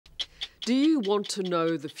Do you want to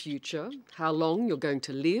know the future? How long you're going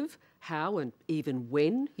to live? How and even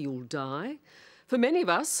when you'll die? For many of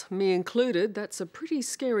us, me included, that's a pretty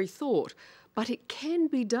scary thought, but it can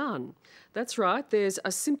be done. That's right, there's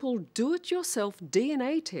a simple do-it-yourself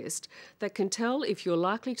DNA test that can tell if you're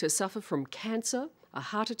likely to suffer from cancer, a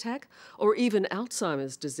heart attack, or even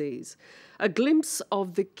Alzheimer's disease. A glimpse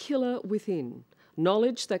of the killer within,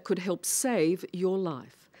 knowledge that could help save your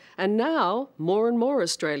life. And now, more and more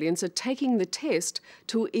Australians are taking the test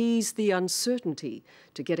to ease the uncertainty,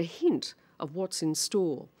 to get a hint of what's in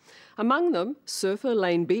store. Among them, surfer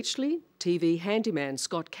Lane Beachley, TV handyman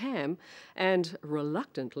Scott Cam, and,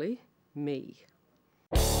 reluctantly, me.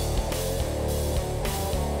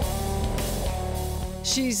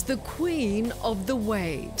 She's the queen of the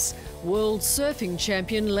waves. World surfing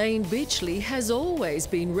champion Lane Beachley has always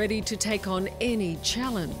been ready to take on any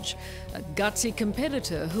challenge. A gutsy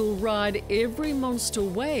competitor who'll ride every monster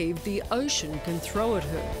wave the ocean can throw at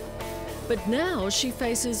her. But now she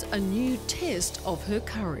faces a new test of her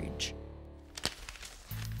courage.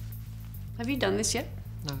 Have you done this yet?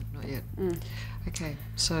 No, not yet. Okay,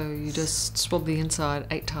 so you just swab the inside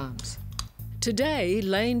 8 times. Today,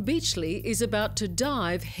 Lane Beachley is about to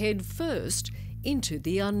dive head first into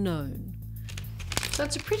the unknown. So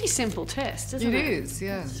it's a pretty simple test, isn't it? It is,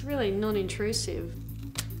 yeah. It's really non-intrusive.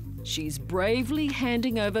 She's bravely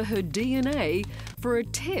handing over her DNA for a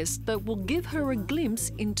test that will give her a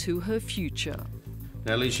glimpse into her future.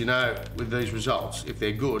 Now, Liz, you know, with these results, if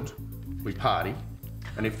they're good, we party,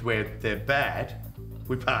 and if they're bad,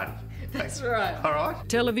 we party. That's right. All right?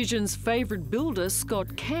 Television's favourite builder,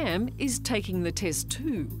 Scott Cam, is taking the test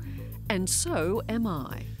too. And so am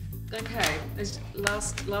I. Okay,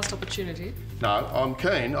 last opportunity. No, I'm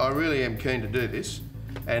keen. I really am keen to do this.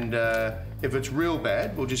 And if it's real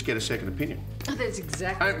bad, we'll just get a second opinion. Oh, that's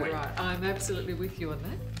exactly Aren't we? right. I'm absolutely with you on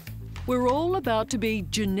that. We're all about to be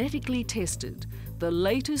genetically tested, the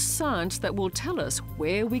latest science that will tell us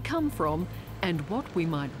where we come from and what we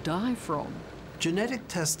might die from. Genetic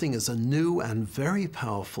testing is a new and very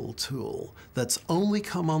powerful tool that's only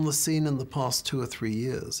come on the scene in the past 2 or 3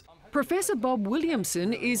 years. Professor Bob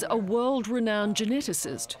Williamson is a world-renowned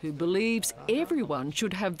geneticist who believes everyone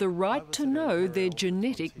should have the right to know their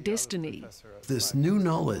genetic destiny. This new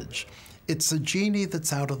knowledge, it's a genie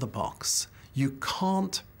that's out of the box. You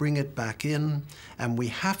can't bring it back in, and we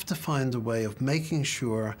have to find a way of making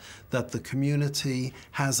sure that the community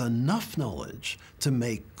has enough knowledge to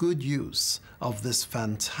make good use of this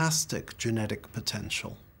fantastic genetic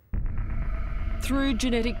potential. Through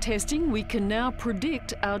genetic testing, we can now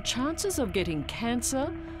predict our chances of getting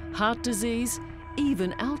cancer, heart disease,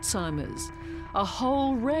 even Alzheimer's. A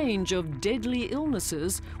whole range of deadly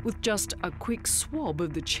illnesses with just a quick swab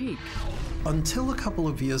of the cheek. Until a couple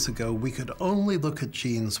of years ago, we could only look at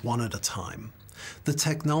genes one at a time. The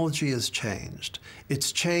technology has changed.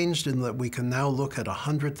 It's changed in that we can now look at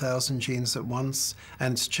 100,000 genes at once,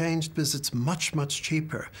 and it's changed because it's much, much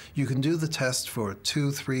cheaper. You can do the test for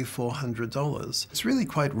 $200, $300, $400. It's really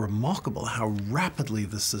quite remarkable how rapidly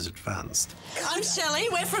this has advanced. I'm Shelley.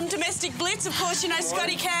 We're from Domestic Blitz. Of course, you know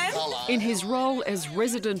Scotty Cam. In his role as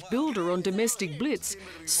resident builder on Domestic Blitz,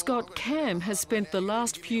 Scott Cam has spent the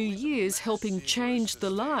last few years helping change the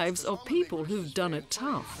lives of people who've done it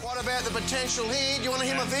tough. What about the potential here? Do you want to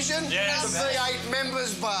hear my vision? Yes. The V8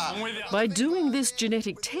 members bar. By doing this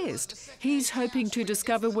genetic test, he's hoping to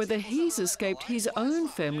discover whether he's escaped his own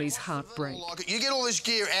family's heartbreak. You get all this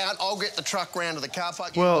gear out, I'll get the truck round to the car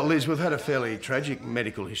park. Well, Liz, we've had a fairly tragic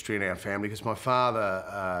medical history in our family because my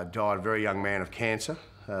father died a very young man of cancer,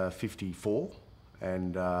 54,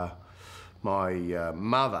 and my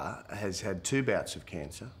mother has had 2 bouts of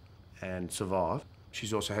cancer and survived.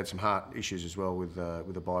 She's also had some heart issues as well with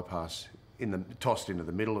a bypass tossed into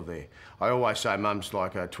the middle of there. I always say Mum's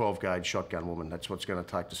like a 12-gauge shotgun woman. That's what's going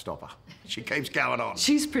to take to stop her. She keeps going on.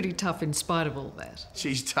 She's pretty tough in spite of all that.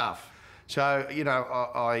 She's tough. So, you know,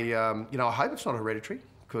 I hope it's not hereditary,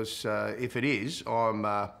 because if it is, I'm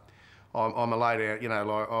a lady, you know,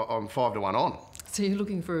 like I'm 5 to 1 on. So you're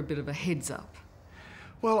looking for a bit of a heads up?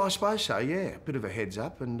 Well, I suppose so, yeah. A bit of a heads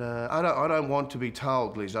up. And I don't want to be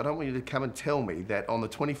told, Liz, I don't want you to come and tell me that on the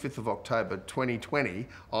 25th of October 2020,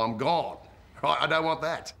 I'm gone. Right? I don't want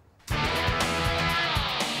that.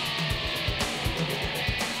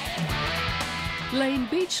 Lane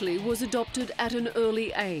Beachley was adopted at an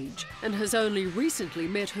early age and has only recently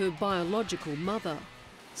met her biological mother.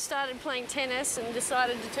 Started playing tennis and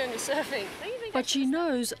decided to turn to surfing. But she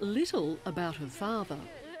knows little about her father.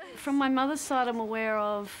 From my mother's side, I'm aware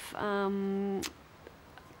of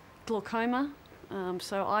glaucoma,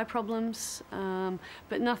 so eye problems,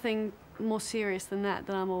 but nothing more serious than that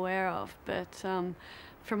I'm aware of. But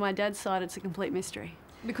from my dad's side, it's a complete mystery.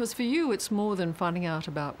 Because for you, it's more than finding out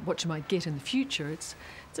about what you might get in the future. It's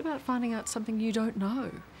about finding out something you don't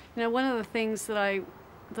know. You know, one of the things that I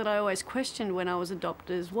always questioned when I was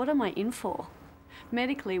adopted is, what am I in for?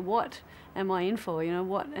 Medically, what am I in for? You know,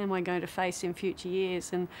 what am I going to face in future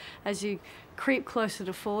years? And as you creep closer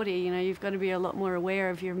to 40, you know, you've got to be a lot more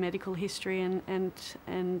aware of your medical history and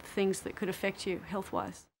things that could affect you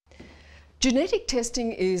health-wise. Genetic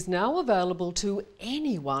testing is now available to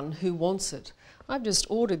anyone who wants it. I've just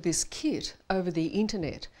ordered this kit over the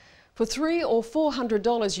internet. For $300 or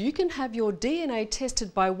 $400, you can have your DNA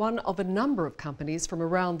tested by one of a number of companies from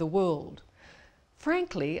around the world.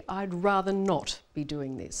 Frankly, I'd rather not be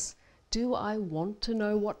doing this. Do I want to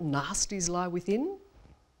know what nasties lie within?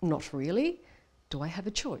 Not really. Do I have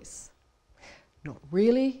a choice? Not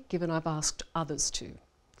really, given I've asked others to.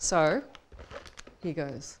 So, here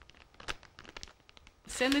goes.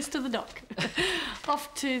 Send this to the doc.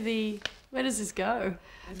 Off to the... Where does this go?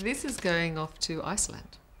 This is going off to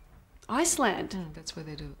Iceland. Iceland? That's where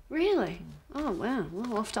they do it. Really? Oh, wow.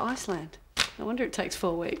 Well, off to Iceland. No wonder it takes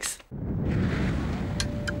 4 weeks.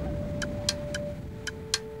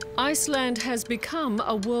 Iceland has become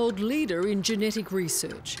a world leader in genetic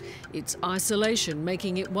research. Its isolation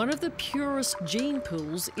making it one of the purest gene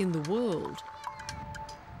pools in the world.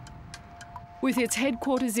 With its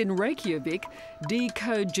headquarters in Reykjavik,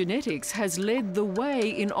 Decode Genetics has led the way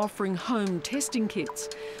in offering home testing kits,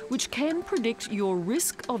 which can predict your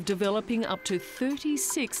risk of developing up to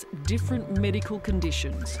 36 different medical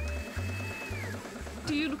conditions.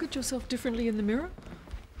 Do you look at yourself differently in the mirror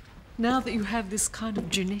now that you have this kind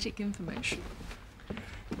of genetic information?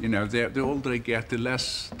 You know, the older I get, the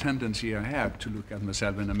less tendency I have to look at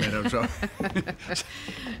myself in the mirror. So.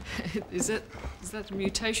 Is that a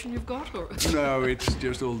mutation you've got? Or? No, it's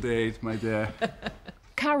just old age, my dear.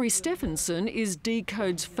 Kari Stephenson is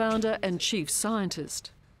Decode's founder and chief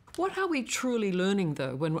scientist. What are we truly learning,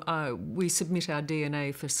 though, when we submit our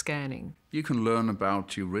DNA for scanning? You can learn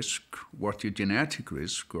about your risk, what your genetic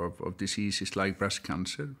risk of diseases like breast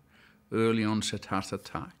cancer, early onset heart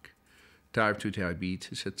attack, type 2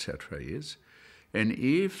 diabetes, etc. is. And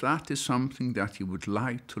if that is something that you would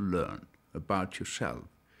like to learn about yourself,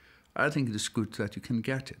 I think it is good that you can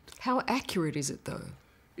get it. How accurate is it, though?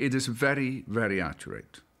 It is very, very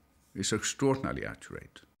accurate. It's extraordinarily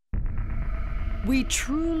accurate. We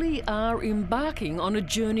truly are embarking on a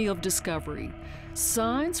journey of discovery,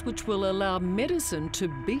 science which will allow medicine to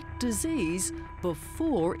beat disease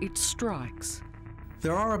before it strikes.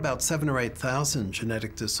 There are about 7,000 or 8,000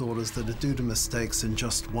 genetic disorders that are due to mistakes in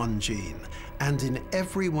just one gene. And in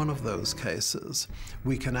every one of those cases,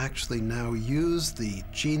 we can actually now use the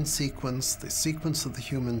gene sequence, the sequence of the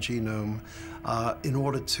human genome, in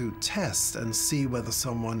order to test and see whether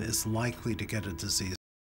someone is likely to get a disease.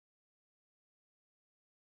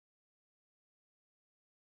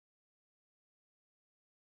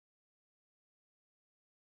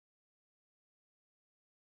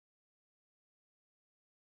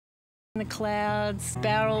 The clouds,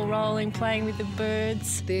 barrel rolling, playing with the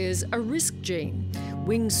birds. There's a risk gene.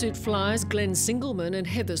 Wingsuit flyers Glenn Singleman and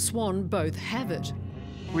Heather Swan both have it.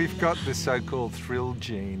 We've got the so-called thrill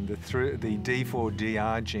gene, the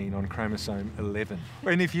D4DR gene on chromosome 11.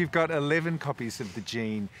 And if you've got 11 copies of the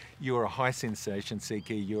gene, you're a high sensation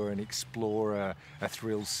seeker, you're an explorer, a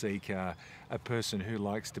thrill seeker, a person who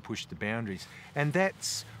likes to push the boundaries. And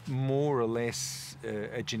that's more or less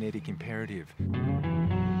a genetic imperative.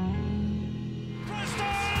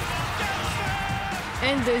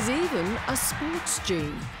 And there's even a sports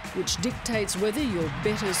gene, which dictates whether you're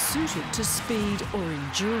better suited to speed or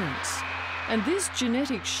endurance. And this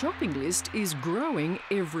genetic shopping list is growing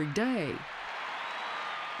every day.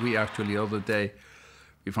 We actually, the other day,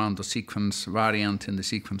 we found a sequence variant in the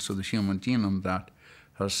sequence of the human genome that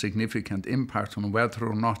has significant impact on whether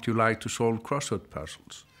or not you like to solve crossword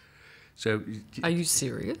puzzles. So, are you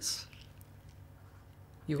serious?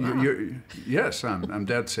 You are? Yes, I'm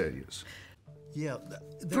dead serious. Yeah.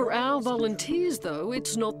 For our volunteers, though,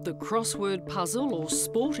 it's not the crossword puzzle or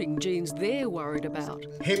sporting genes they're worried about.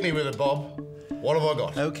 Hit me with it, Bob. What have I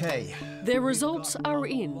got? Okay. Their results are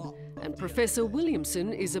in, and Professor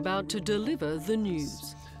Williamson is about to deliver the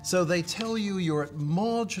news. So they tell you you're at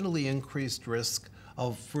marginally increased risk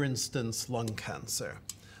of, for instance, lung cancer.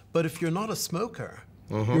 But if you're not a smoker,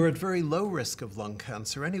 you're at very low risk of lung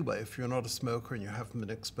cancer anyway if you're not a smoker and you haven't been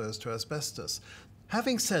exposed to asbestos.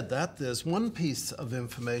 Having said that, there's one piece of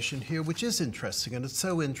information here which is interesting, and it's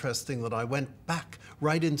so interesting that I went back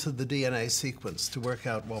right into the DNA sequence to work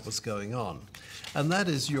out what was going on. And that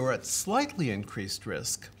is you're at slightly increased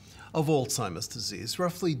risk of Alzheimer's disease,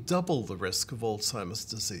 roughly double the risk of Alzheimer's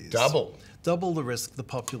disease. Double? Double the risk, the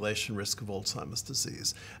population risk of Alzheimer's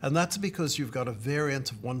disease. And that's because you've got a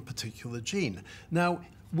variant of one particular gene. Now,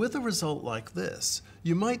 with a result like this,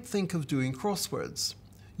 you might think of doing crosswords.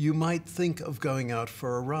 You might think of going out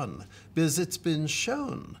for a run, because it's been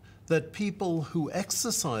shown that people who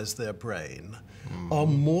exercise their brain are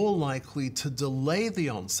more likely to delay the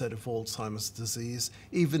onset of Alzheimer's disease,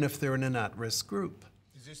 even if they're in an at-risk group.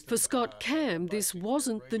 For Scott Cam, this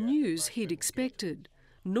wasn't the news he'd expected,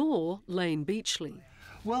 nor Lane Beachley.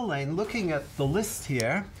 Well, Lane, looking at the list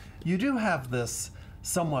here, you do have this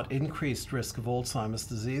somewhat increased risk of Alzheimer's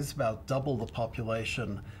disease, about double the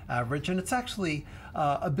population average, and it's actually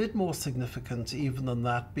a bit more significant even than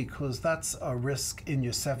that, because that's a risk in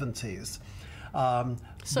your 70s.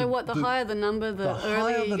 So the higher the number, the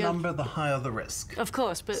earlier higher you the go? number, the higher the risk. Of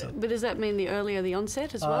course, but does that mean the earlier the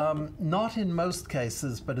onset as well? Not in most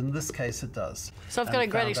cases, but in this case it does. So I've got a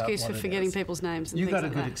great excuse for forgetting people's names and You things got a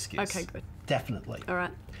like good that. excuse. Okay, good. Definitely. All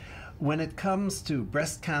right. When it comes to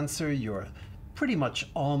breast cancer, you're pretty much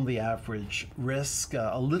on the average risk,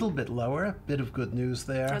 a little bit lower, a bit of good news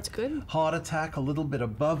there. That's good. Heart attack, a little bit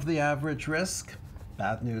above the average risk.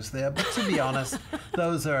 Bad news there, but to be honest,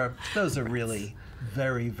 those are really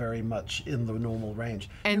very, very much in the normal range.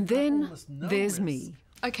 And then no there's risk. me.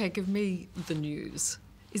 Okay, give me the news.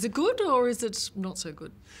 Is it good or is it not so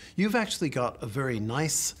good? You've actually got a very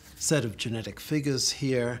nice set of genetic figures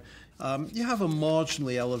here. You have a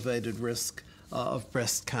marginally elevated risk of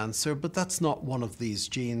breast cancer, but that's not one of these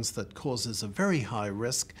genes that causes a very high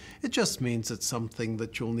risk. It just means it's something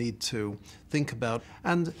that you'll need to think about.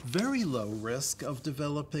 And very low risk of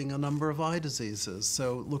developing a number of eye diseases,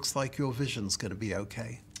 so it looks like your vision's going to be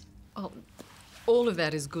okay. Oh, all of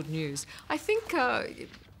that is good news. I think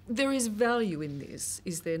there is value in this,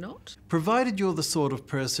 is there not? Provided you're the sort of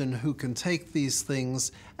person who can take these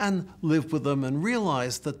things and live with them and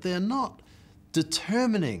realize that they're not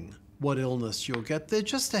determining what illness you'll get. They're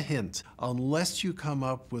just a hint, unless you come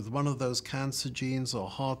up with one of those cancer genes or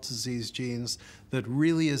heart disease genes that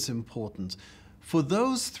really is important. For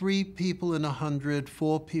those 3 people in 100,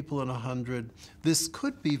 4 people in 100, this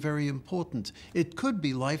could be very important. It could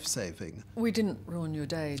be life-saving. We didn't ruin your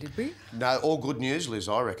day, did we? No, all good news, Liz,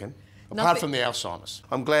 I reckon. Apart from the Alzheimer's.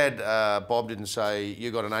 I'm glad Bob didn't say you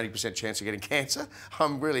got an 80% chance of getting cancer.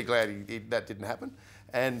 I'm really glad that didn't happen.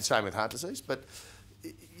 And same with heart disease. But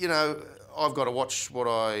you know, I've got to watch what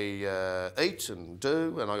I eat and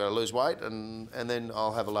do, and I've got to lose weight, and then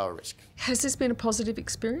I'll have a lower risk. Has this been a positive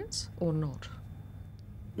experience or not?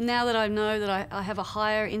 Now that I know that I have a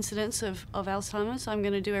higher incidence of Alzheimer's, I'm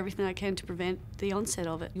going to do everything I can to prevent the onset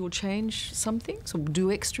of it. You'll change some things or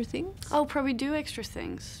do extra things? I'll probably do extra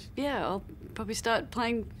things. Yeah, I'll probably start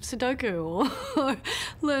playing Sudoku or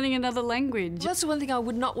learning another language. Well, that's the one thing I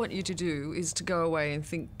would not want you to do, is to go away and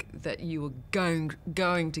think that you were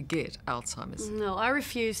going to get Alzheimer's. No, I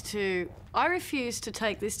refuse to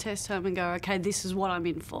take this test home and go, okay, this is what I'm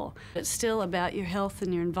in for. It's still about your health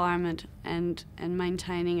and your environment and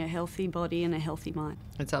maintaining a healthy body and a healthy mind.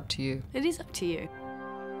 It's up to you. It is up to you.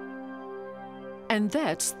 And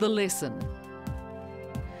that's the lesson.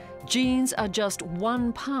 Genes are just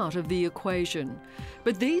one part of the equation,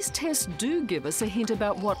 but these tests do give us a hint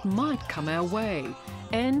about what might come our way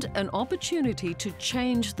and an opportunity to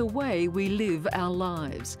change the way we live our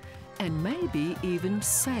lives and maybe even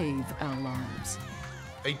save our lives.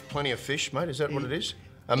 Eat plenty of fish, mate, is that what it is?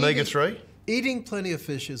 Omega-3? Eating plenty of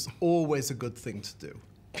fish is always a good thing to do.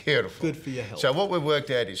 Beautiful. Good for your health. So what we've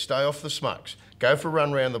worked out is stay off the smokes, go for a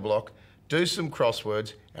run round the block, do some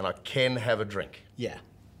crosswords, and I can have a drink. Yeah.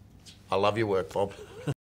 I love your work, Bob.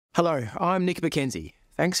 Hello, I'm Nick McKenzie.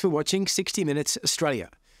 Thanks for watching 60 Minutes Australia.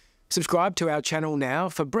 Subscribe to our channel now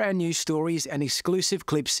for brand new stories and exclusive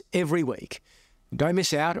clips every week. Don't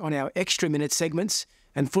miss out on our extra minute segments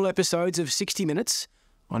and full episodes of 60 Minutes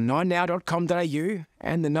on 9now.com.au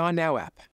and the 9Now app.